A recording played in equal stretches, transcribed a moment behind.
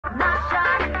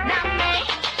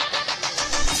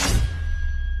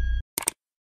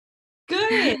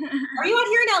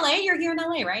LA? You're here in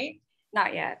LA, right?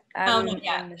 Not yet. Oh, I'm not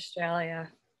yet. in Australia,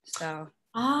 so.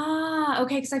 Ah,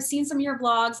 okay, because I've seen some of your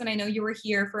vlogs and I know you were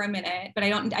here for a minute, but I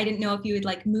didn't know if you had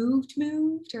like moved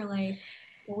or like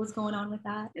what was going on with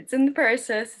that. It's in the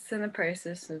process. It's in the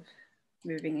process of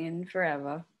moving in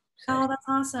forever. So. Oh, that's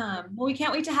awesome. Well, we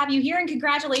can't wait to have you here, and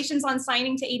congratulations on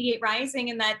signing to 88 Rising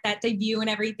and that debut and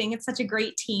everything. It's such a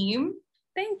great team.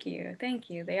 Thank you. Thank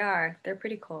you. They're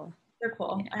pretty cool. They're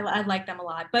cool. Yeah. I like them a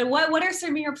lot. But what are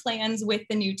some of your plans with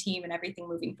the new team and everything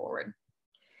moving forward?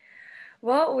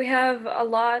 Well, we have a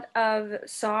lot of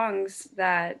songs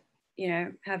that,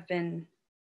 have been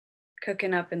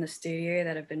cooking up in the studio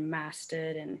that have been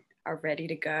mastered and are ready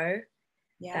to go.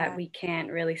 Yeah. That we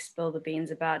can't really spill the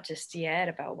beans about just yet,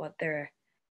 about what they're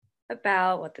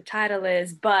about, what the title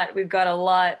is, but we've got a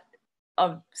lot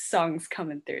of songs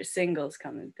coming through, singles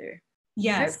coming through.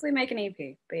 Yes. Hopefully make an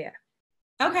EP, but yeah.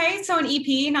 Okay, so an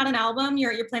EP, not an album.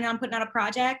 You're planning on putting out a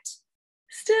project?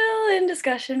 Still in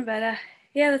discussion, but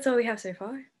yeah, that's all we have so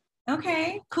far.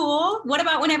 Okay, cool. What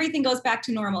about when everything goes back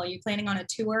to normal? Are you planning on a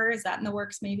tour? Is that in the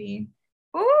works maybe?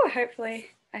 Oh, hopefully.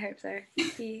 I hope so.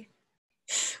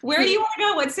 Where do you want to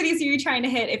go? What cities are you trying to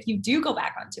hit if you do go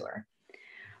back on tour?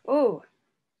 Oh.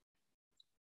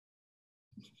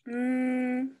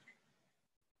 I'm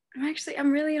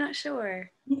really not sure.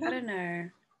 Okay. I don't know.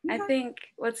 Okay. I think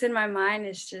what's in my mind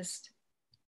is just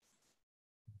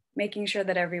making sure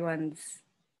that everyone's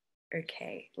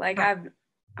okay. Like right.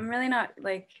 I'm really not,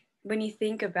 like, when you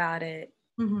think about it,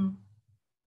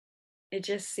 it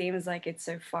just seems like it's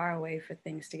so far away for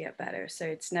things to get better. So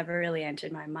it's never really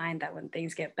entered my mind that when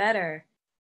things get better,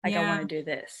 like I want to do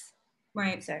this.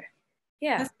 Right. So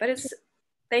yeah, but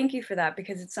thank you for that,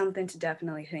 because it's something to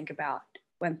definitely think about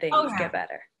when things get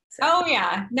better. So. Oh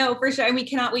yeah, no, for sure. And we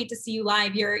cannot wait to see you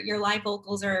live. Your live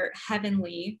vocals are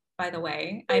heavenly, by the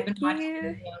way. I've been watching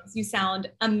videos. You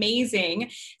sound amazing.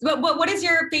 But what is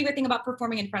your favorite thing about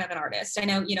performing in front of an artist? I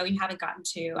know, you haven't gotten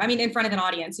to, in front of an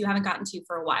audience, you haven't gotten to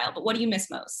for a while, but what do you miss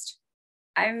most?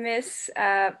 I miss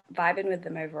vibing with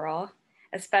them overall,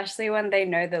 especially when they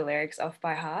know the lyrics off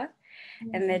by heart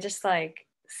and they're just like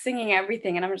singing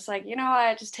everything. And I'm just like, you know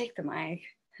what, just take the mic.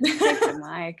 Take the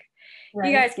mic. Right.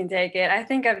 You guys can take it. I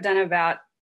think I've done about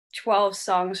 12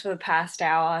 songs for the past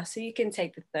hour, so you can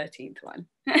take the 13th one.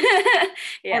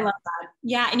 Yeah. I love that.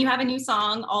 Yeah, and you have a new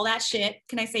song, All That Shit.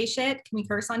 Can I say shit? Can we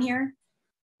curse on here?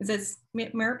 Is this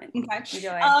merp?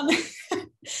 Okay.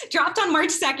 Dropped on March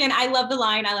 2nd. I love the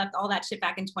line, I left all that shit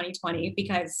back in 2020,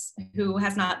 because who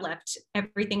has not left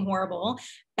everything horrible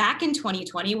back in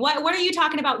 2020? What are you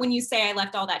talking about when you say I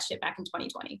left all that shit back in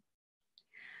 2020?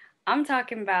 I'm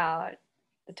talking about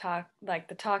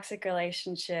the toxic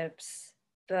relationships,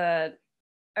 the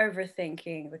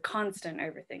overthinking, the constant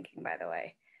overthinking, by the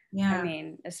way. Yeah. I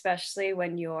mean, especially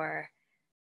when you're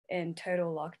in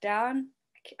total lockdown,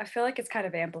 I feel like it's kind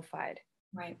of amplified.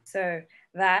 Right. So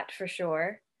that for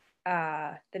sure,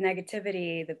 the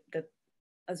negativity, the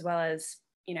as well as,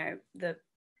 the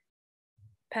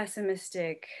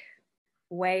pessimistic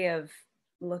way of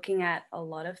looking at a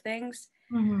lot of things.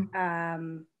 What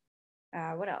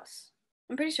else?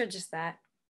 I'm pretty sure just that.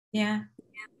 Yeah.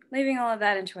 Leaving all of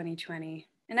that in 2020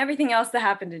 and everything else that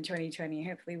happened in 2020.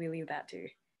 Hopefully we leave that too.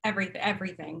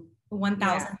 Everything.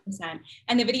 1000%. Yeah.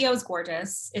 And the video is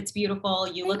gorgeous. It's beautiful.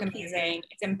 You look amazing.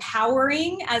 It's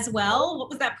empowering as well. What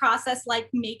was that process like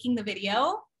making the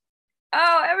video?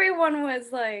 Oh, everyone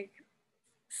was like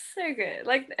so good.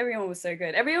 Like everyone was so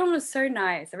good. Everyone was so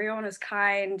nice. Everyone was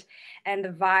kind. And the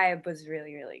vibe was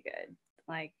really, really good.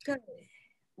 Like good.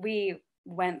 We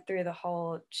went through the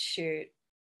whole shoot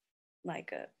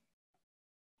like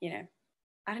I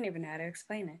don't even know how to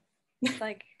explain it. It's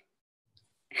like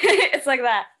it's like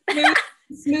that.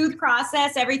 Smooth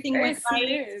process, everything went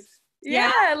right.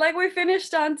 Yeah, like we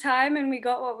finished on time and we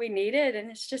got what we needed, and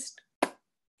it's just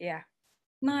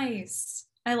nice.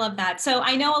 I love that. So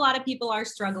I know a lot of people are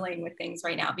struggling with things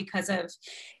right now because of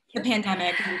the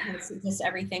pandemic, and just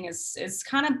everything is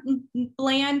kind of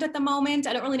bland at the moment.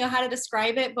 I don't really know how to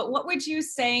describe it, but what would you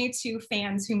say to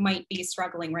fans who might be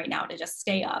struggling right now to just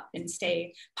stay up and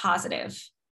stay positive?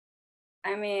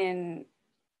 I mean,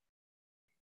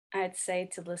 I'd say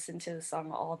to listen to the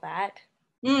song All That.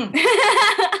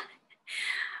 I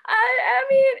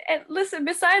mean, and listen,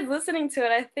 besides listening to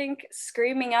it, I think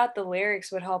screaming out the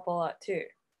lyrics would help a lot too.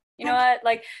 You know what?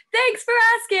 Like, thanks for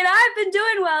asking. I've been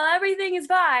doing well. Everything is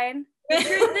fine. The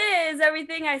truth is,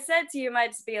 everything I said to you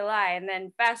might just be a lie. And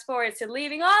then fast forward to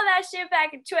leaving all that shit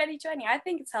back in 2020. I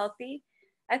think it's healthy.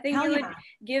 I think it would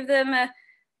give them a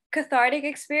cathartic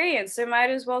experience. So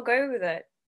might as well go with it.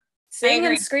 Sing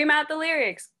and scream out the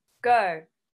lyrics. Go,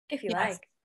 if you like.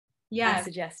 Yes. I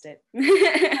suggest it.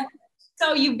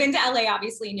 So you've been to LA,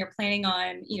 obviously, and you're planning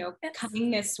on, Yes. coming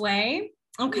this way.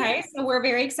 Okay. So we're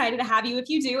very excited to have you if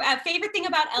you do. Favorite thing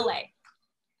about LA?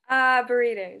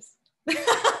 Burritos.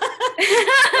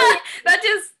 That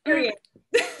just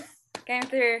came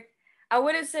through. I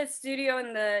would have said studio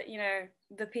and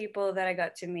the people that I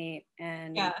got to meet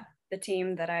and the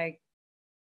team that I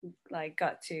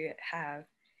got to have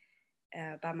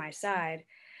by my side.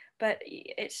 But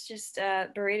it's just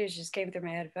burritos just came through my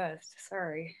head first.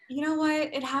 Sorry. You know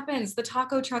what? It happens. The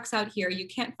taco trucks out here, you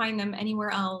can't find them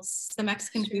anywhere else. The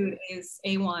Mexican food is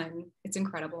A1. It's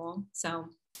incredible. So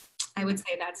I would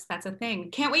say that's a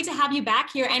thing. Can't wait to have you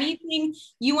back here. Anything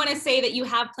you want to say that you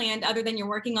have planned other than you're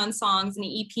working on songs and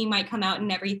the EP might come out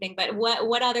and everything, but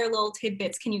what other little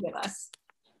tidbits can you give us?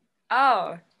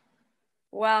 Oh,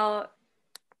 well,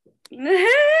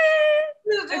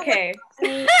 okay.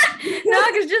 No,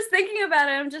 because just thinking about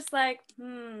it, I'm just like,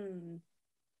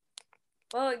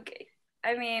 Well,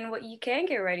 I mean, what you can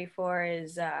get ready for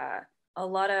is a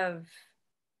lot of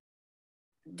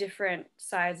different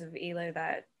sides of Elo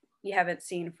that you haven't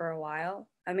seen for a while.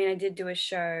 I mean, I did do a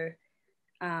show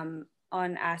on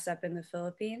ASAP in the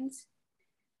Philippines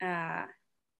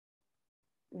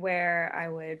where I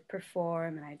would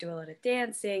perform and I do a lot of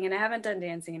dancing, and I haven't done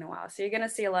dancing in a while. So you're going to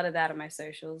see a lot of that on my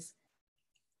socials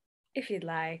if you'd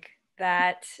like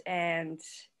that. And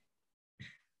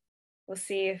we'll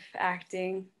see if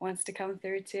acting wants to come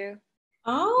through too.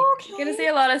 Oh, okay. You're going to see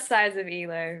a lot of sides of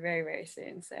Elo very, very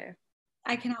soon. So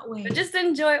I cannot wait. But just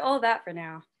enjoy all that for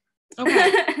now.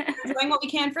 Okay. Enjoying what we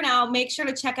can for now. Make sure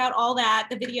to check out all that.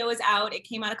 The video is out. It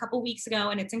came out a couple weeks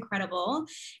ago and it's incredible.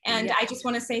 And I just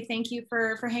want to say thank you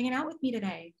for hanging out with me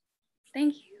today.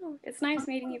 Thank you. It's nice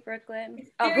meeting you, Brooklyn.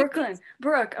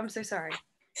 Brooke, I'm so sorry.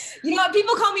 You know what?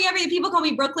 People call me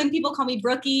Brooklyn. People call me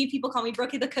Brookie. People call me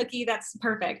Brookie the Cookie. That's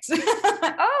perfect.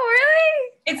 Oh,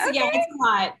 really? It's a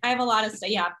lot. I have a lot of stuff.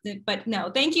 Yeah. But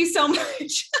no, thank you so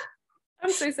much.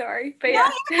 I'm so sorry. But yeah.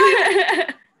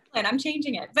 I'm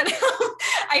changing it, but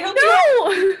I hope it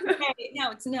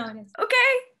is.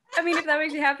 Okay. I mean, if that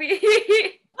makes you happy.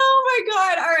 Oh my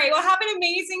God. All right. Well, have an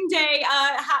amazing day.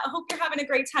 Hope you're having a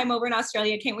great time over in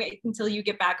Australia. Can't wait until you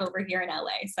get back over here in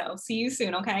LA. So see you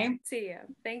soon. Okay. See you.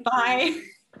 Thank you.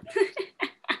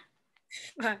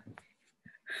 Bye.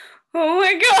 Oh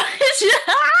my gosh.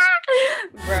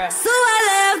 Bruh.